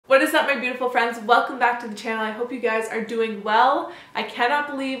What is up, my beautiful friends? Welcome back to the channel. I hope you guys are doing well. I cannot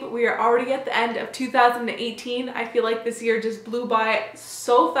believe we are already at the end of 2018. I feel like this year just blew by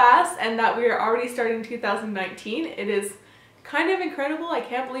so fast and that we are already starting 2019. It is kind of incredible. I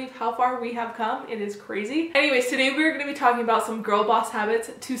can't believe how far we have come. It is crazy. Anyways, today we're going to be talking about some girl boss habits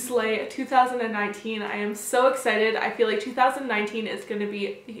to slay 2019. I am so excited. I feel like 2019 is going to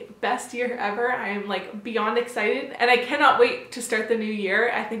be the best year ever. I am like beyond excited and I cannot wait to start the new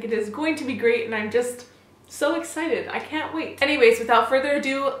year. I think it is going to be great and I'm just so excited. I can't wait. Anyways, without further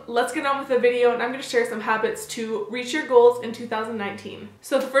ado, let's get on with the video and I'm going to share some habits to reach your goals in 2019.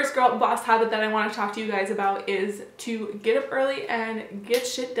 So the first girl boss habit that I want to talk to you guys about is to get up early and get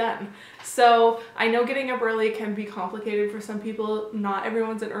shit done. So I know getting up early can be complicated for some people. Not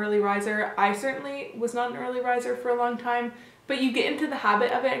everyone's an early riser. I certainly was not an early riser for a long time. But you get into the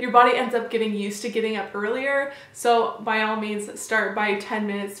habit of it, your body ends up getting used to getting up earlier. So by all means, start by 10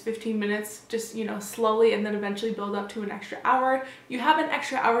 minutes, 15 minutes, just, slowly, and then eventually build up to an extra hour. You have an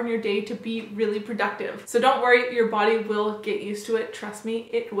extra hour in your day to be really productive. So don't worry, your body will get used to it. Trust me,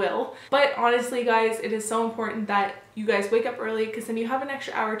 it will. But honestly, guys, it is so important that you guys wake up early because then you have an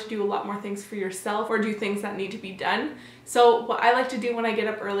extra hour to do a lot more things for yourself or do things that need to be done. So what I like to do when I get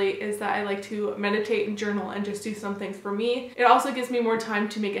up early is that I like to meditate and journal and just do some things for me. It also gives me more time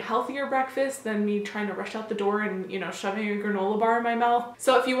to make a healthier breakfast than me trying to rush out the door and, shoving a granola bar in my mouth.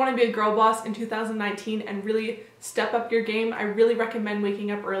 So if you want to be a girl boss in 2019 and really step up your game, I really recommend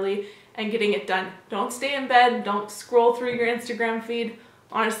waking up early and getting it done. Don't stay in bed, don't scroll through your Instagram feed.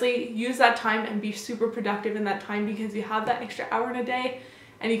 Honestly, use that time and be super productive in that time because you have that extra hour in a day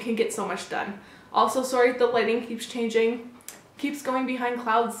and you can get so much done. Also, sorry, the lighting keeps changing, keeps going behind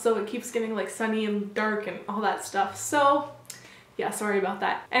clouds, so it keeps getting like sunny and dark and all that stuff. So yeah, sorry about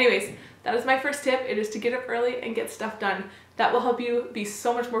that. Anyways, that is my first tip. It is to get up early and get stuff done. That will help you be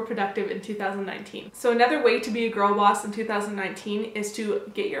so much more productive in 2019. So another way to be a girl boss in 2019 is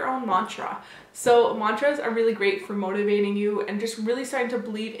to get your own mantra. So mantras are really great for motivating you and just really starting to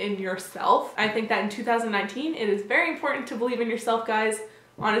believe in yourself. I think that in 2019, it is very important to believe in yourself, guys.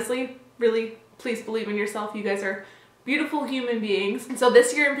 Honestly, really, please believe in yourself. You guys are beautiful human beings. So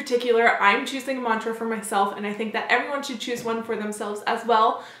this year in particular, I'm choosing a mantra for myself and I think that everyone should choose one for themselves as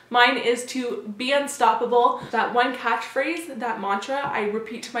well. Mine is to be unstoppable. That one catchphrase, that mantra, I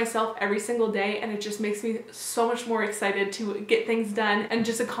repeat to myself every single day and it just makes me so much more excited to get things done and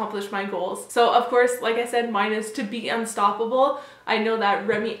just accomplish my goals. So of course, like I said, mine is to be unstoppable. I know that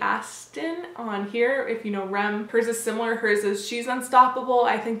Remy Aston on here, if you know Rem, hers is similar. Hers is she's unstoppable.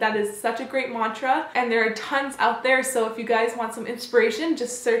 I think that is such a great mantra and there are tons out there. So if you guys want some inspiration,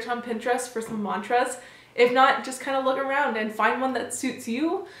 just search on Pinterest for some mantras. If not, just kind of look around and find one that suits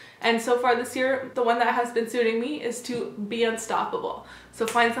you. And so far this year, the one that has been suiting me is to be unstoppable. So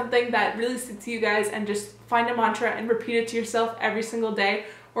find something that really suits you guys and just find a mantra and repeat it to yourself every single day.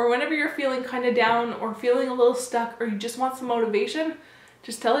 Or whenever you're feeling kind of down or feeling a little stuck or you just want some motivation,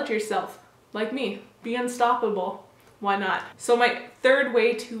 just tell it to yourself. Like me, be unstoppable. Why not? So my third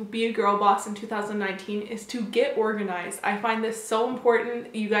way to be a girl boss in 2019 is to get organized. I find this so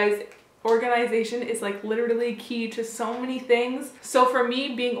important. You guys, organization is like literally key to so many things. So for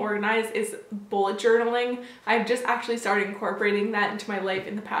me, being organized is bullet journaling. I've just actually started incorporating that into my life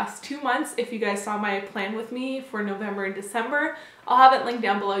in the past 2 months. If you guys saw my plan with me for November and December, I'll have it linked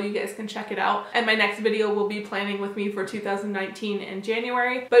down below. You guys can check it out. And my next video will be planning with me for 2019 in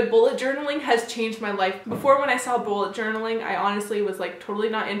January. But bullet journaling has changed my life. Before, when I saw bullet journaling, I honestly was like totally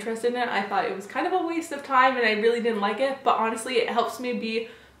not interested in it. I thought it was kind of a waste of time and I really didn't like it. But honestly, it helps me be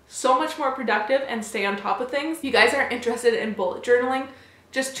so much more productive and stay on top of things. If you guys aren't interested in bullet journaling,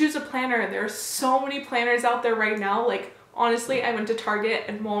 just choose a planner. There are so many planners out there right now. Like honestly, I went to Target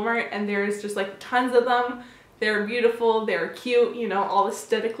and Walmart and there's just like tons of them. They're beautiful, they're cute, all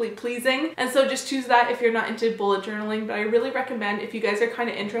aesthetically pleasing. And so just choose that if you're not into bullet journaling. But I really recommend, if you guys are kind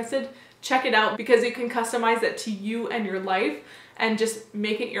of interested, check it out because you can customize it to you and your life and just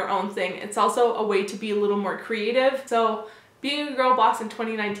make it your own thing. It's also a way to be a little more creative. So being a girl boss in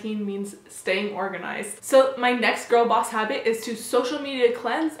 2019 means staying organized. So my next girl boss habit is to social media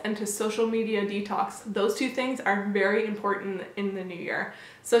cleanse and to social media detox. Those two things are very important in the new year.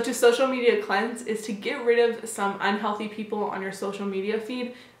 So to social media cleanse is to get rid of some unhealthy people on your social media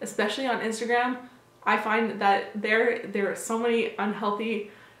feed, especially on Instagram. I find that there are so many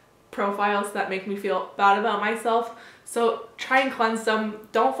unhealthy profiles that make me feel bad about myself. So try and cleanse them.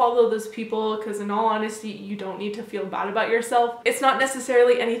 Don't follow those people because in all honesty, you don't need to feel bad about yourself. It's not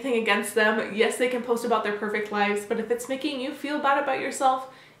necessarily anything against them. Yes, they can post about their perfect lives, but if it's making you feel bad about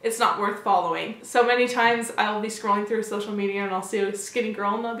yourself, it's not worth following. So many times I'll be scrolling through social media and I'll see a skinny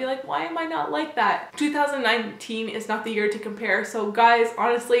girl and I'll be like, why am I not like that? 2019 is not the year to compare. So guys,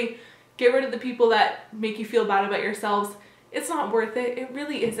 honestly, get rid of the people that make you feel bad about yourselves. It's not worth it. It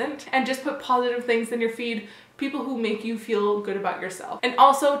really isn't. And just put positive things in your feed, people who make you feel good about yourself. And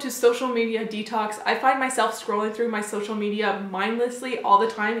also to social media detox, I find myself scrolling through my social media mindlessly all the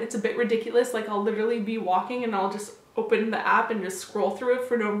time. It's a bit ridiculous. Like I'll literally be walking and I'll just open the app and just scroll through it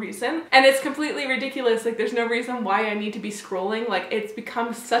for no reason. And it's completely ridiculous. Like there's no reason why I need to be scrolling. Like it's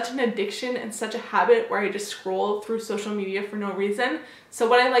become such an addiction and such a habit where I just scroll through social media for no reason. So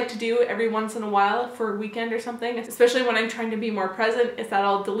what I like to do every once in a while for a weekend or something, especially when I'm trying to be more present, is that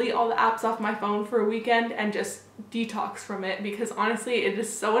I'll delete all the apps off my phone for a weekend and just detox from it, because honestly it is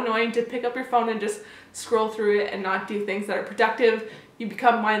so annoying to pick up your phone and just scroll through it and not do things that are productive. You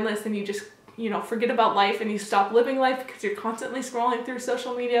become mindless and you just, you know, forget about life and you stop living life because you're constantly scrolling through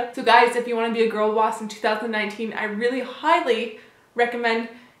social media. So guys, if you want to be a girl boss in 2019, I really highly recommend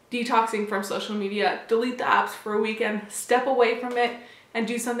detoxing from social media. Delete the apps for a weekend, step away from it, and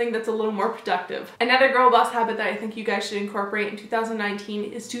do something that's a little more productive. Another girl boss habit that I think you guys should incorporate in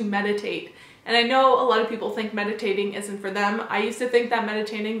 2019 is to meditate. And I know a lot of people think meditating isn't for them. I used to think that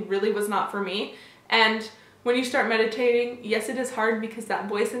meditating really was not for me. And when you start meditating, yes, it is hard because that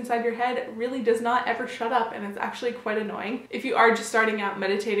voice inside your head really does not ever shut up, and it's actually quite annoying. If you are just starting out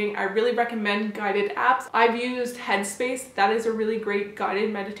meditating, I really recommend guided apps. I've used Headspace. That is a really great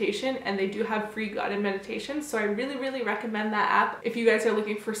guided meditation, and they do have free guided meditations. So I really recommend that app. If you guys are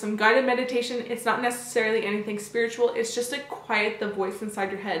looking for some guided meditation, it's not necessarily anything spiritual. It's just to quiet the voice inside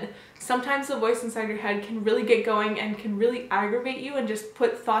your head. Sometimes the voice inside your head can really get going and can really aggravate you and just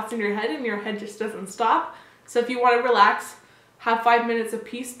put thoughts in your head, and your head just doesn't stop. So if you want to relax, have 5 minutes of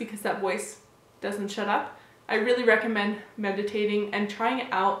peace because that voice doesn't shut up, I really recommend meditating and trying it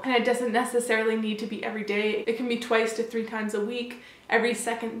out. And it doesn't necessarily need to be every day. It can be 2 to 3 times a week, every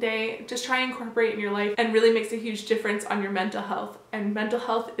second day. Just try and incorporate it in your life, and really makes a huge difference on your mental health. And mental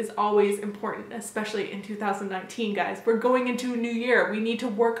health is always important, especially in 2019, guys. We're going into a new year. We need to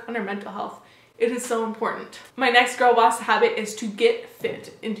work on our mental health. It is so important. My next girl boss habit is to get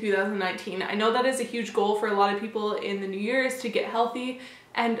fit in 2019. I know that is a huge goal for a lot of people in the new year's, to get healthy.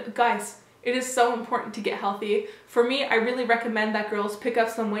 And guys, it is so important to get healthy. For me, I really recommend that girls pick up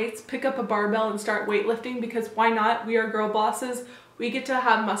some weights, pick up a barbell and start weightlifting, because why not? We are girl bosses. We get to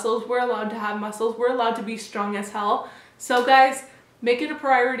have muscles. We're allowed to have muscles. We're allowed to be strong as hell. So guys, make it a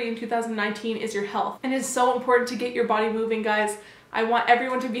priority in 2019 is your health. And it's so important to get your body moving, guys. I want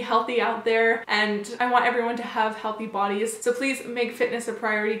everyone to be healthy out there, and I want everyone to have healthy bodies. So please make fitness a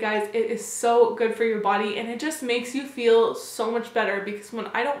priority, guys. It is so good for your body, and it just makes you feel so much better, because when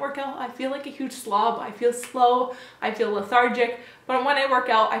I don't work out, I feel like a huge slob. I feel slow, I feel lethargic. But when I work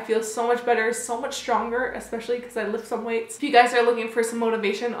out, I feel so much better, so much stronger, especially because I lift some weights. If you guys are looking for some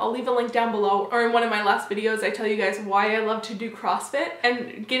motivation, I'll leave a link down below, or in one of my last videos, I tell you guys why I love to do CrossFit.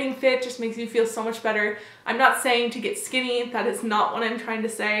 And getting fit just makes you feel so much better. I'm not saying to get skinny. That is not what I'm trying to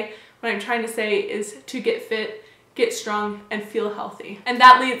say. What I'm trying to say is to get fit, get strong, and feel healthy. And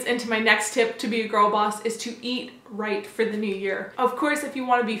that leads into my next tip to be a girl boss, is to eat right for the new year. Of course, if you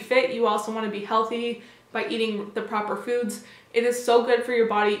want to be fit, you also want to be healthy by eating the proper foods. It is so good for your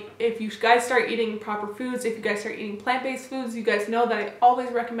body. If you guys start eating proper foods, if you guys start eating plant-based foods, you guys know that I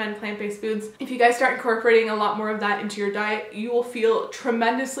always recommend plant-based foods. If you guys start incorporating a lot more of that into your diet, you will feel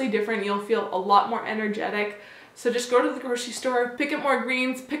tremendously different. You'll feel a lot more energetic. So just go to the grocery store, pick up more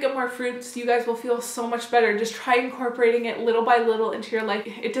greens, pick up more fruits. You guys will feel so much better. Just try incorporating it little by little into your life.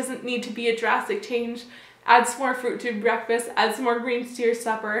 It doesn't need to be a drastic change. Add some more fruit to breakfast, add some more greens to your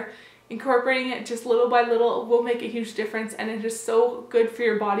supper. Incorporating it just little by little will make a huge difference, and it is so good for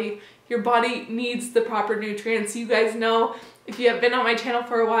your body. Your body needs the proper nutrients. You guys know, if you have been on my channel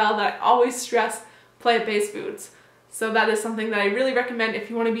for a while, that I always stress plant-based foods. So that is something that I really recommend if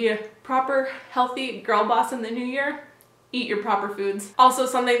you want to be a proper, healthy girl boss in the new year. Eat your proper foods. Also,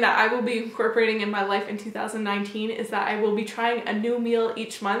 something that I will be incorporating in my life in 2019 is that I will be trying a new meal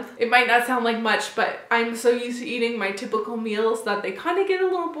each month. It might not sound like much, but I'm so used to eating my typical meals that they kind of get a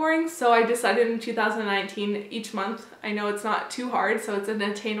little boring. So I decided in 2019, each month, I know it's not too hard, so it's an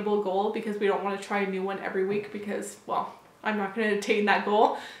attainable goal, because we don't want to try a new one every week because, well, I'm not going to attain that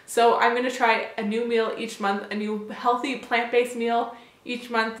goal. So I'm going to try a new meal each month, a new healthy plant-based meal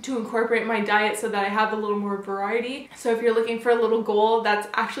each month to incorporate my diet so that I have a little more variety. So if you're looking for a little goal that's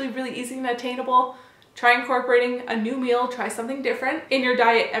actually really easy and attainable, try incorporating a new meal, try something different in your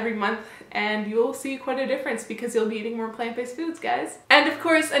diet every month, and you'll see quite a difference because you'll be eating more plant-based foods, guys. And of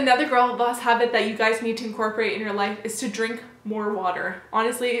course, another girl boss habit that you guys need to incorporate in your life is to drink more water.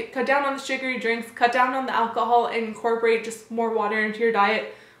 Honestly, cut down on the sugary drinks, cut down on the alcohol, and incorporate just more water into your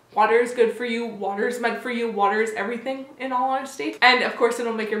diet. Water is good for you, water is meant for you, water is everything, in all honesty. And of course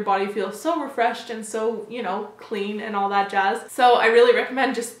it'll make your body feel so refreshed and so, you know, clean and all that jazz. So I really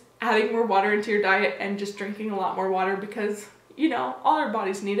recommend just adding more water into your diet and just drinking a lot more water because, you know, all our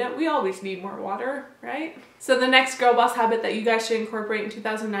bodies need it. We always need more water, right? So the next girl boss habit that you guys should incorporate in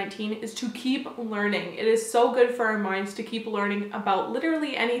 2019 is to keep learning. It is so good for our minds to keep learning about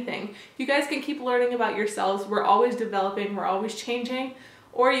literally anything. You guys can keep learning about yourselves. We're always developing, we're always changing.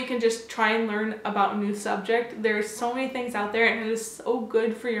 Or you can just try and learn about a new subject. There's so many things out there and it is so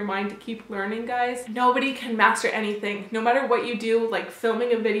good for your mind to keep learning, guys. Nobody can master anything. No matter what you do, like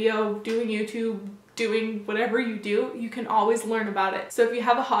filming a video, doing YouTube, doing whatever you do, you can always learn about it. So if you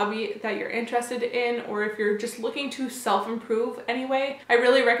have a hobby that you're interested in, or if you're just looking to self-improve anyway, I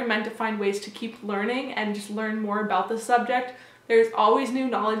really recommend to find ways to keep learning and just learn more about the subject. There's always new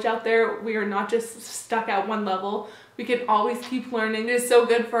knowledge out there. We are not just stuck at one level. We can always keep learning. It is so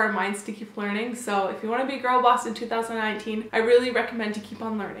good for our minds to keep learning. So if you want to be a girl boss in 2019, I really recommend to keep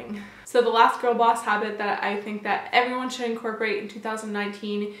on learning. So the last girl boss habit that I think that everyone should incorporate in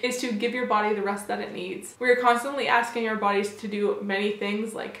 2019 is to give your body the rest that it needs. We're constantly asking our bodies to do many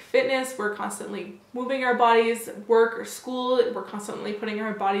things like fitness. We're constantly moving our bodies, work or school. We're constantly putting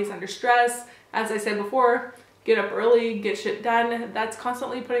our bodies under stress. As I said before, get up early, get shit done. That's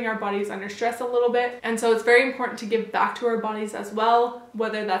constantly putting our bodies under stress a little bit. And so it's very important to give back to our bodies as well,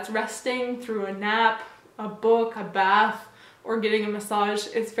 whether that's resting through a nap, a book, a bath, or getting a massage.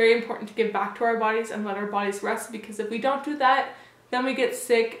 It's very important to give back to our bodies and let our bodies rest, because if we don't do that, then we get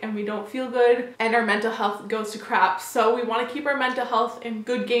sick and we don't feel good and our mental health goes to crap. So we want to keep our mental health in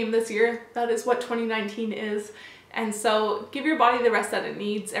good game this year. That is what 2019 is. And so give your body the rest that it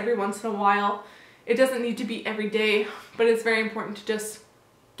needs every once in a while. It doesn't need to be every day, but it's very important to just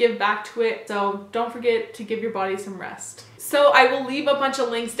give back to it. So don't forget to give your body some rest. So I will leave a bunch of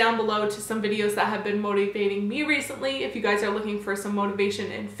links down below to some videos that have been motivating me recently. If you guys are looking for some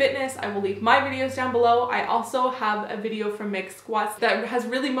motivation in fitness, I will leave my videos down below. I also have a video from Mixed Squats that has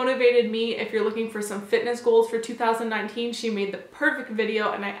really motivated me. If you're looking for some fitness goals for 2019, she made the perfect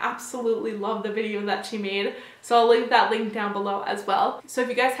video and I absolutely love the video that she made. So I'll leave that link down below as well. So if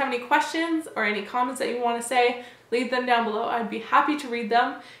you guys have any questions or any comments that you want to say, leave them down below. I'd be happy to read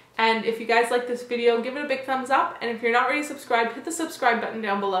them. And if you guys like this video, give it a big thumbs up. And if you're not already subscribed, hit the subscribe button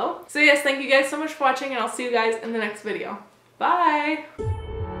down below. So yes, thank you guys so much for watching and I'll see you guys in the next video. Bye!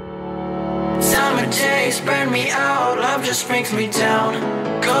 Summer days burn me out, love just brings me down.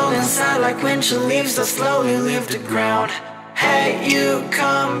 Cold inside like windshield leaves that slowly leave the ground. Hey, you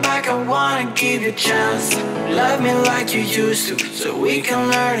come back, I wanna give you a chance. Love me like you used to, so we can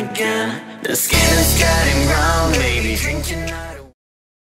learn again. The skin is getting brown, baby, drink your night.